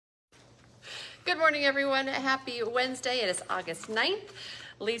Good morning, everyone. Happy Wednesday. It is August 9th.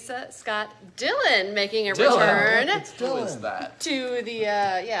 Lisa, Scott, Dillon making a return Who is that? to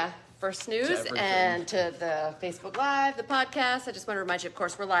the First News and to the Facebook Live, the podcast. I just want to remind you, of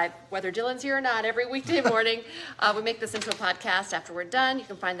course, we're live, whether Dillon's here or not, every weekday morning. We make this into a podcast after we're done. You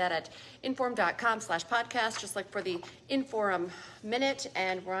can find that at inform.com/podcast, just like for the Inform Minute.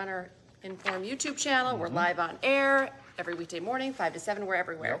 And we're on our Inform YouTube channel. We're live on air every weekday morning, 5 to 7. We're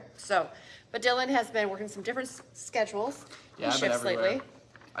everywhere. Yep. So, but Dillon has been working some different schedules and I've been shifts everywhere. lately.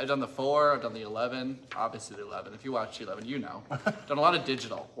 I've done the 4, I've done the 11, obviously the 11. If you watch the 11, you know. Done a lot of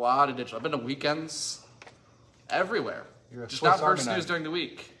digital. I've been to weekends everywhere. You're a Just Swiss not First Army News knife. during the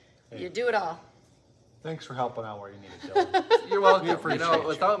week. You do it all. Thanks for helping out where you need it, Dillon. You're welcome. We appreciate you.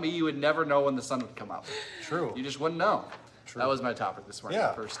 Without me, you would never know when the sun would come up. True. You just wouldn't know. True. That was my topic this morning Yeah.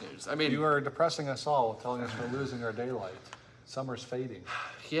 at First News. I mean, You are depressing us all, telling us we're losing our daylight. Summer's fading.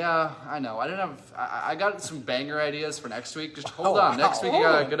 yeah, I know. I got some banger ideas for next week. Just hold Oh, on. Next week, you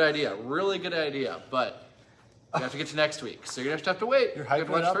wow. got a good idea. Really good idea. But you have to get to next week. So you're going to have to wait. You're You have to hyping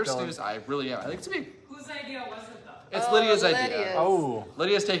it watch up, First Dylan. News. I really am. I think it's me. Whose idea was it though? It's Lydia's idea. Lydia's. Oh,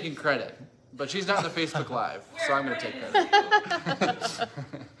 Lydia's taking credit. But she's not in the Facebook Live. So I'm going to take credit.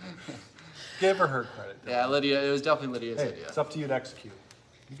 give her credit, Dylan. Yeah, Lydia. It was definitely Lydia's Hey, idea. it's up to you to execute.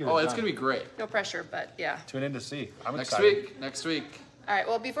 You get it Oh, it's done. going to be great. No pressure, but yeah. Tune in to see. I'm Next excited. week. All right,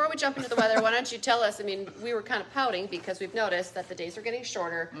 well, before we jump into the weather, why don't you tell us, I mean, we were kind of pouting because we've noticed that the days are getting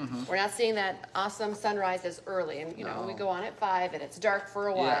shorter. We're not seeing that awesome sunrise as early. And, you know, we go on at 5 and it's dark for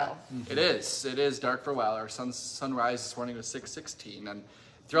a while. Yeah, it is. It is dark for a while. Our sunrise this morning was 6:16, and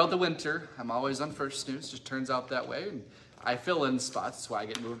throughout the winter, I'm always on First News. Just turns out that way, and I fill in spots. That's why I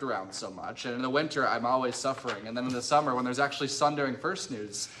get moved around so much. And in the winter, I'm always suffering. And then in the summer, when there's actually sun during First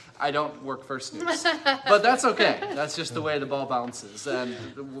News, I don't work First News. But that's okay. That's just the way the ball bounces. And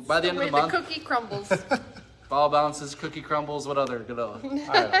by the end of the month, The cookie crumbles. ball bounces, cookie crumbles. What other good old? I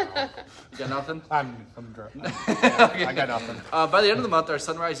don't know. You got nothing? I'm drunk. I got nothing. By the end of the month, our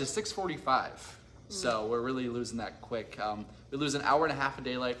sunrise is 6:45. So we're really losing that quick. We lose an hour and a half of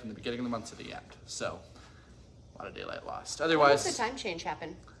daylight from the beginning of the month to the end. So a lot of daylight lost. When does the Otherwise, time change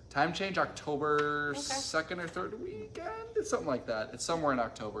happen? time change October 2nd or 3rd weekend. It's something like that. It's somewhere in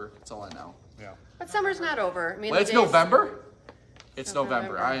October. That's all I know. Yeah. But summer's not over. I mean, Well, the it's days- November. It's November.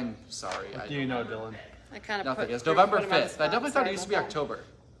 November. I am sorry. What do you know, Dylan? I kind of Nothing. put It's November put 'em on the 5th. I definitely spot. thought it used to be Sorry about October.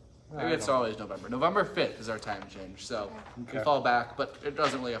 Maybe I it's don't- always November. November 5th is our time change. So we Okay. fall back, but it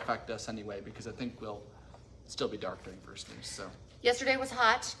doesn't really affect us anyway because I think we'll still be dark during First News. So. Yesterday was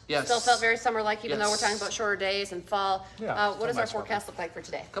hot. Yes. Still felt very summer-like, even though we're Yes. talking about shorter days and fall. Yeah, What does still our nice forecast look like for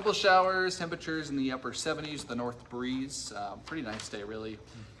today? A couple of showers, temperatures in the upper 70s, the north breeze. Pretty nice day, really.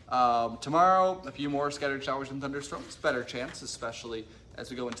 Tomorrow, a few more scattered showers and thunderstorms. Better chance, especially as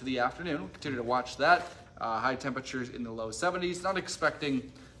we go into the afternoon. We'll continue to watch that. High temperatures in the low 70s. Not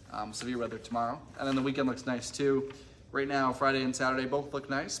expecting severe weather tomorrow. And then the weekend looks nice too. Right now, Friday and Saturday both look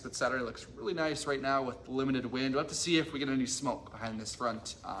nice, but Saturday looks really nice right now with limited wind. We'll have to see if we get any smoke behind this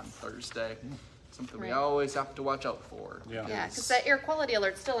front on Thursday. Something we Right. always have to watch out for. Yeah. Yeah, because that air quality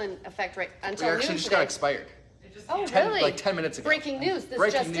alert's still in effect right We until actually noon just today. got expired. It just Oh, came. really? Like 10 minutes ago. Breaking news. This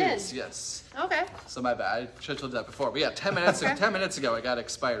Breaking just news, in. yes. Okay. So my bad. I should have told you that before. But yeah, 10 minutes Okay. 10 minutes ago, it got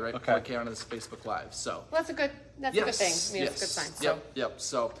expired right before I Okay. came onto this Facebook Live. So Well, that's a good thing. I mean, it's a good sign. So. Yep.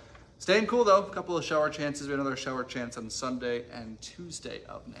 So staying cool though. A couple of shower chances. We have another shower chance on Sunday and Tuesday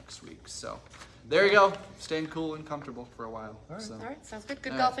of next week. So there you go. Staying cool and comfortable for a while. All right. So. All right, sounds good.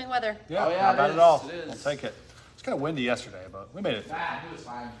 Good Yeah. golfing weather. Yeah, Oh, yeah, not it bad is, at all. it is. We'll take it. It's kind of windy yesterday, but we made it. It was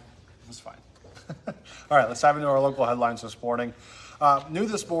fine. It was fine. All right, let's dive into our local headlines this morning. New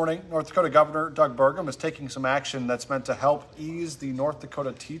this morning, North Dakota Governor Doug Burgum is taking some action that's meant to help ease the North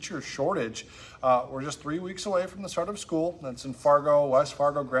Dakota teacher shortage. We're just 3 weeks away from the start of school. That's in Fargo, West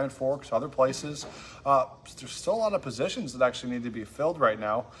Fargo, Grand Forks, other places. There's still a lot of positions that actually need to be filled right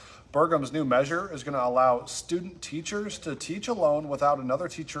now. Burgum's new measure is going to allow student teachers to teach alone without another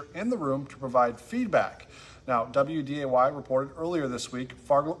teacher in the room to provide feedback. Now, WDAY reported earlier this week,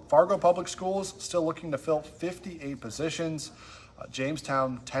 Fargo Public Schools still looking to fill 58 positions.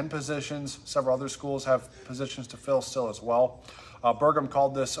 Jamestown, 10 positions. Several other schools have positions to fill still as well. Burgum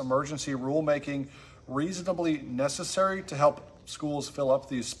called this emergency rulemaking reasonably necessary to help schools fill up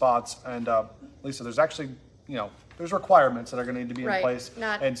these spots. And Lisa, there's actually, there's requirements that are going to need to be in Right, place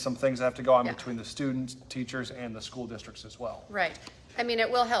not- and some things that have to go on Yeah. between the students, teachers, and the school districts as well. Right. I mean, it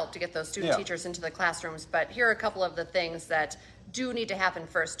will help to get those student Yeah. teachers into the classrooms, but here are a couple of the things that do need to happen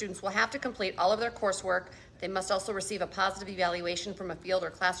first. Students will have to complete all of their coursework They must also receive a positive evaluation from a field or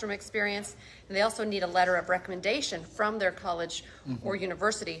classroom experience, and they also need a letter of recommendation from their college or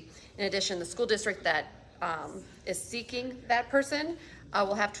university. In addition, the school district that is seeking that person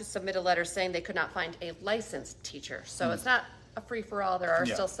will have to submit a letter saying they could not find a licensed teacher. So it's not a free-for-all. There are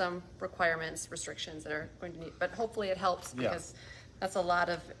still some requirements, restrictions that are going to need, but hopefully it helps because that's a lot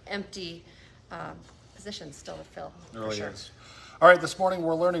of empty positions still to fill. It really is. All right, this morning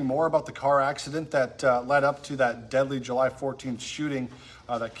we're learning more about the car accident that led up to that deadly July 14th shooting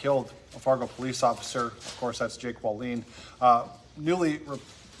that killed a Fargo police officer. Of course, that's Jake Wallin. Newly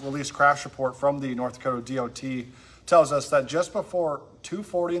released crash report from the North Dakota DOT tells us that just before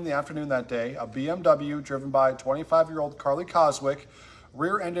 2:40 in the afternoon that day, a BMW driven by 25-year-old Carly Coswick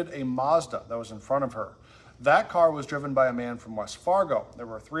rear-ended a Mazda that was in front of her. That car was driven by a man from West Fargo. There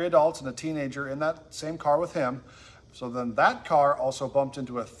were 3 adults and a teenager in that same car with him. So then that car also bumped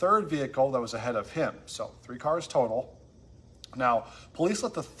into a third vehicle that was ahead of him. So 3 cars total. Now, police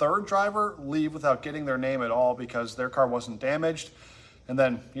let the third driver leave without getting their name at all because their car wasn't damaged. And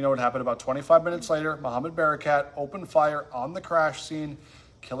then, you know what happened about 25 minutes later? Mohammed Barakat opened fire on the crash scene,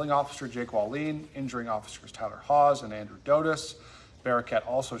 killing Officer Jake Wallin, injuring Officers Tyler Hawes and Andrew Dotis. Barakat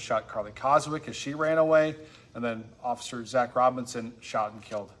also shot Carly Coswick as she ran away. And then Officer Zach Robinson shot and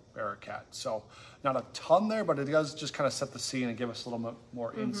killed Barakat. So not a ton there, but it does just kind of set the scene and give us a little bit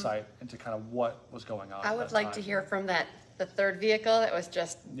more insight into kind of what was going on. I would like to hear from the third vehicle that was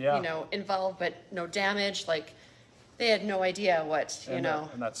just, involved, but no damage. Like they had no idea what, And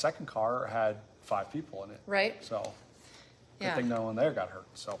that second car had 5 people in it. Right. So good thing no one there got hurt.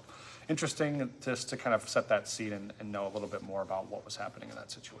 So interesting just to kind of set that scene and know a little bit more about what was happening in that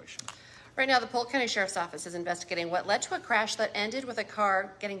situation. Right now, the Polk County Sheriff's Office is investigating what led to a crash that ended with a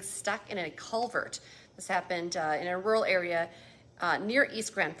car getting stuck in a culvert. This happened in a rural area near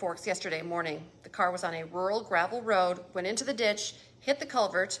East Grand Forks yesterday morning. The car was on a rural gravel road, went into the ditch, hit the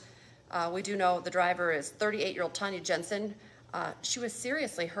culvert. We do know the driver is 38-year-old Tanya Jensen. She was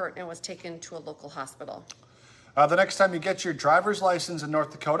seriously hurt and was taken to a local hospital. The next time you get your driver's license in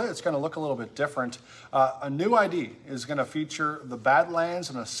North Dakota, it's going to look a little bit different. A new ID is going to feature the Badlands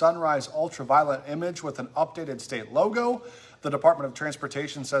and a sunrise ultraviolet image with an updated state logo. The Department of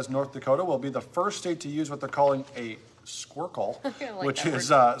Transportation says North Dakota will be the first state to use what they're calling a squircle, which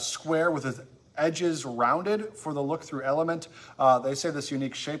is square with its edges rounded for the look-through element. They say this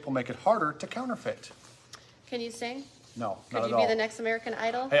unique shape will make it harder to counterfeit. Can you sing? No, Could not you at be all. the next American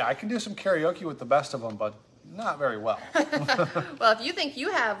Idol? Hey, I can do some karaoke with the best of them, but not very well. Well, if you think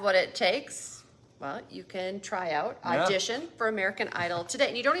you have what it takes, well, you can try out, audition for American Idol today.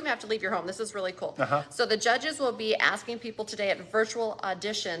 And you don't even have to leave your home. This is really cool. So the judges will be asking people today at virtual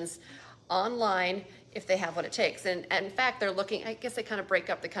auditions online if they have what it takes. And in fact, they're looking, I guess they kind of break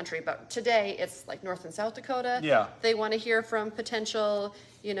up the country, but today it's like North and South Dakota. Yeah. They want to hear from potential,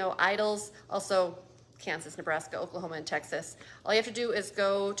 idols. Also, Kansas, Nebraska, Oklahoma, and Texas. All you have to do is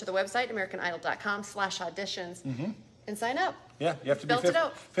go to the website, americanidol.com/auditions, and sign up. Yeah, you have to be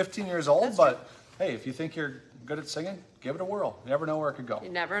 15 years old, That's but hey, if you think you're good at singing, give it a whirl. You never know where it could go. You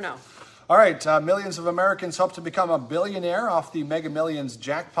never know. All right, millions of Americans hope to become a billionaire off the Mega Millions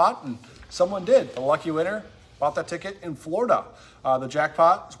jackpot, and someone did. The lucky winner bought that ticket in Florida. The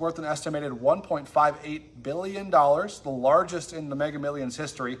jackpot is worth an estimated $1.58 billion, the largest in the Mega Millions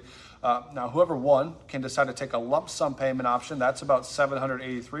history. Now, whoever won can decide to take a lump sum payment option. That's about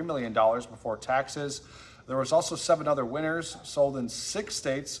 $783 million before taxes. There was also 7 other winners sold in 6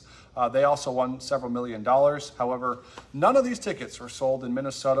 states. They also won several $1 million. However, none of these tickets were sold in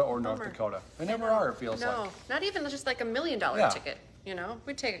Minnesota or North Dakota. They never are, it feels like. No, not even just like $1 million ticket.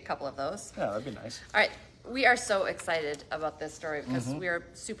 We'd take a couple of those. Yeah, that'd be nice. All right. We are so excited about this story because we are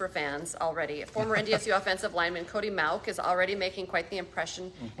super fans already. Former NDSU offensive lineman Cody Mauk is already making quite the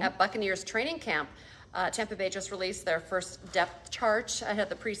impression at Buccaneers training camp. Tampa Bay just released their first depth chart ahead of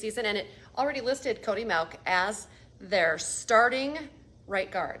the preseason, and it already listed Cody Mauk as their starting right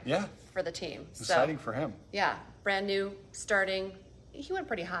guard for the team. Exciting for him. Yeah, brand new starting. He went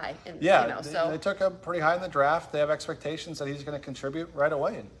pretty high. They took him pretty high in the draft. They have expectations that he's going to contribute right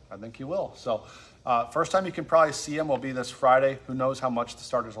away, and I think he will. So first time you can probably see him will be this Friday. Who knows how much the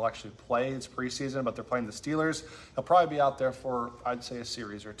starters will actually play. It's preseason, but they're playing the Steelers. He'll probably be out there for, I'd say, a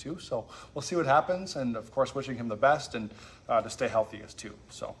series or 2. So we'll see what happens, and of course wishing him the best and to stay healthy as too.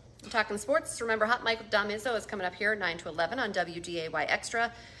 So. Talking sports, remember Hot Mike with Don Izzo is coming up here 9 to 11 on WDAY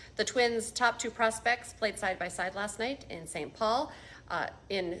Extra. The Twins' top 2 prospects played side by side last night in St. Paul.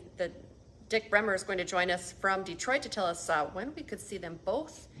 In the Dick Bremer is going to join us from Detroit to tell us when we could see them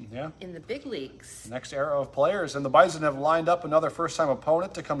both in the big leagues. Next era of players, and the Bison have lined up another first-time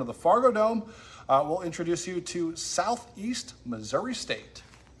opponent to come to the Fargo Dome. We'll introduce you to Southeast Missouri State.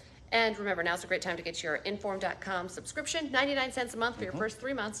 And remember, now's a great time to get your Inform.com subscription, 99 cents a month for your first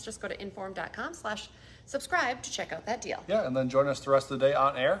 3 months. Just go to Inform.com/subscribe to check out that deal. Yeah, and then join us the rest of the day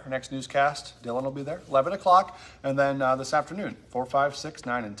on air. Our next newscast, Dylan will be there, 11 o'clock, and then this afternoon, 4, 5, 6,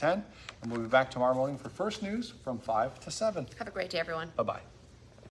 9, and 10. And we'll be back tomorrow morning for First News from 5 to 7. Have a great day, everyone. Bye-bye.